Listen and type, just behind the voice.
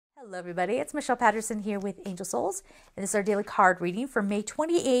Hello everybody, it's Michelle Patterson here with Angel Souls, and this is our daily card reading for May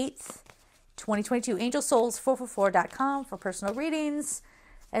 28th, 2022. AngelSouls444.com for personal readings,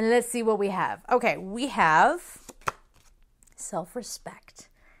 and let's see what we have. Okay, we have self-respect.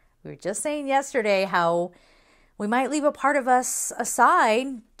 We were just saying yesterday how we might leave a part of us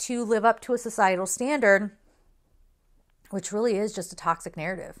aside to live up to a societal standard, which really is just a toxic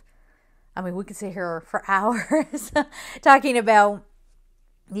narrative. I mean, we could sit here for hours talking about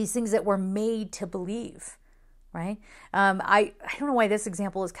these things that we're made to believe, right? I don't know why this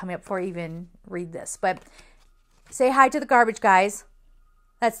example is coming up before I even read this, but say hi to the garbage guys.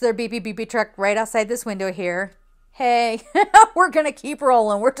 That's their beep, beep, beep, beep truck right outside this window here. Hey, we're going to keep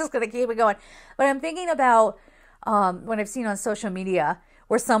rolling. We're just going to keep it going. But I'm thinking about what I've seen on social media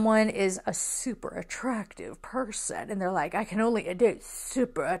where someone is a super attractive person and they're like, I can only date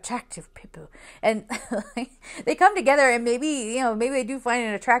super attractive people. And they come together and maybe they do find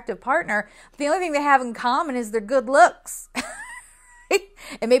an attractive partner. But the only thing they have in common is their good looks.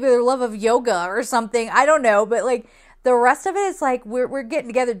 And maybe their love of yoga or something. I don't know. But like the rest of it is like we're getting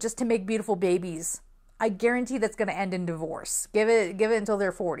together just to make beautiful babies. I guarantee that's going to end in divorce. Give it until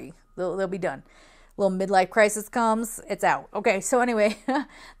they're 40. They'll be done. Little midlife crisis comes, it's out. Okay, so anyway,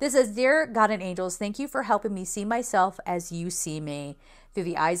 this says, Dear God and angels, thank you for helping me see myself as you see me through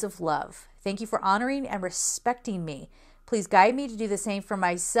the eyes of love. Thank you for honoring and respecting me. Please guide me to do the same for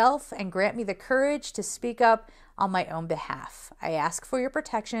myself and grant me the courage to speak up on my own behalf. I ask for your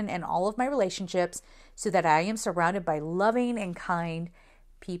protection in all of my relationships so that I am surrounded by loving and kind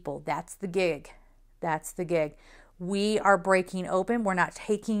people. That's the gig. That's the gig. We are breaking open. We're not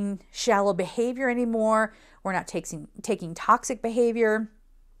taking shallow behavior anymore. We're not taking toxic behavior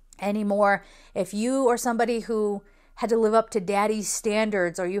anymore. If you are somebody who had to live up to daddy's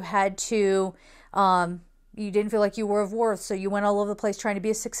standards, or you had to, you didn't feel like you were of worth, so you went all over the place trying to be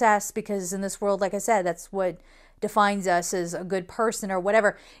a success, because in this world, like I said, that's what defines us as a good person or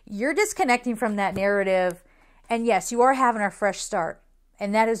whatever. You're disconnecting from that narrative. And yes, you are having a fresh start.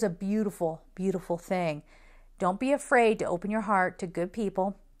 And that is a beautiful, beautiful thing. Don't be afraid to open your heart to good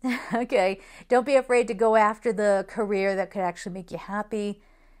people. Okay. Don't be afraid to go after the career that could actually make you happy.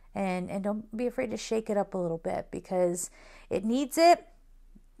 And don't be afraid to shake it up a little bit, because it needs it.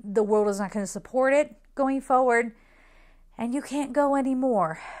 The world is not going to support it going forward. And you can't go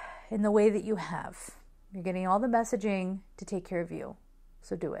anymore in the way that you have. You're getting all the messaging to take care of you.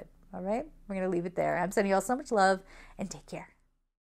 So do it. All right. We're going to leave it there. I'm sending you all so much love, and take care.